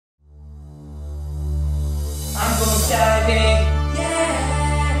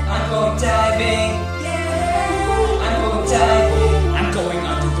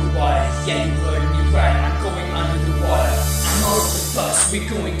we're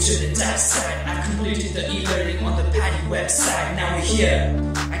going to the dark side. I completed the e-learning on the Paddy website. Now we're here.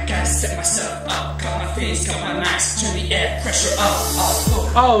 I gotta set myself up. Got my face, got my mask, turn the air pressure up.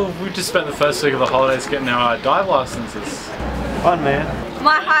 Oh, we just spent the first week of the holidays getting our dive licenses. Fun, man.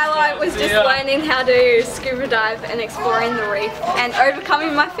 My highlight was just learning how to scuba dive and exploring the reef and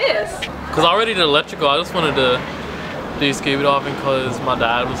overcoming my fears. Because I already did electrical, I just wanted to do scuba diving because my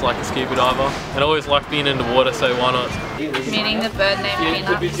dad was like a scuba diver and I always liked being in the water, so why not? Meeting the bird named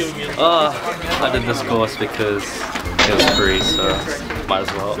Peanut. I did this course because it was free, so might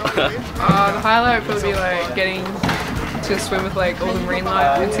as well. The highlight would probably be like getting to swim with like all the marine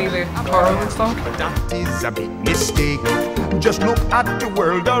life and see the coral and stuff. That is a big mistake. Just look at the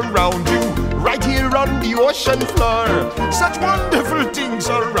world around you, right here on the ocean floor. Such wonderful things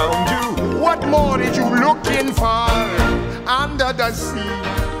around you. What more are you looking for? Under the sea,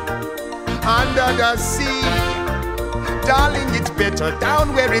 under the sea. Darling, it's better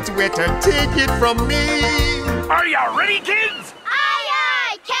down where it's wetter. Take it from me. Are you ready, kids? Aye,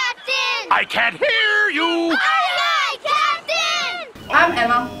 aye, Captain! I can't hear you! Aye, aye, Captain! I'm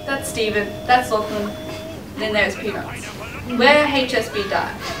Emma, that's Stephen, that's Lachlan, then there's Peanuts. We're HSB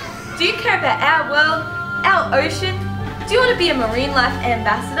Dive. Do you care about our world, our ocean? Do you want to be a marine life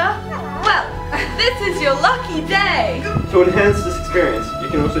ambassador? Well, this is your lucky day! To enhance this experience, you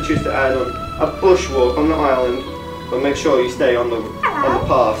can also choose to add on a bushwalk on the island, but make sure you stay on the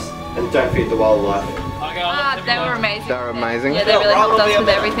paths and don't feed the wildlife. They were amazing. They were amazing? Yeah, they really helped us with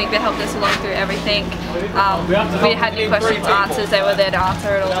everything. They helped us along through everything. We had any questions, answers, they were there to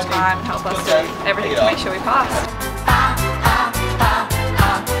answer it all the time, help us do everything to make sure we passed.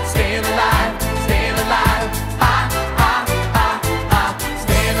 Staying alive, staying alive.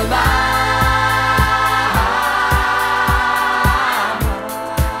 Staying alive.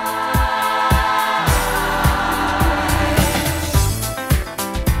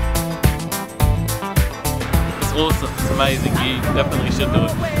 It's awesome, it's amazing, you definitely should do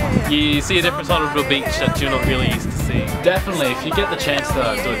it. You see a different side of the beach that you're not really used to seeing. Definitely, if you get the chance to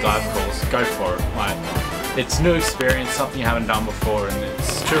do a dive course, go for it. Like, it's a new experience, something you haven't done before, and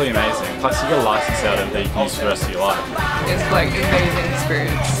it's truly amazing. Plus, you get a license out of it that you can use for the rest of your life. It's like an amazing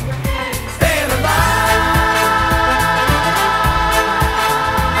experience. Staying alive.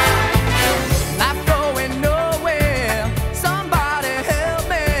 Life going nowhere. Somebody help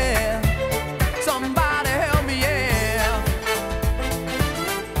me. Somebody help me, yeah.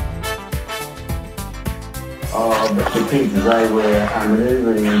 The things today were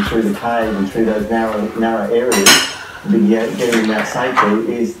manoeuvring in through the cave and through those narrow areas, getting them out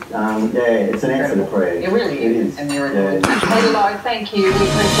safely is, it's an answer to prayer. It really is. It is. A miracle. Yeah. Lord, thank you. We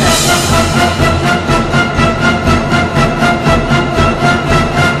appreciate it.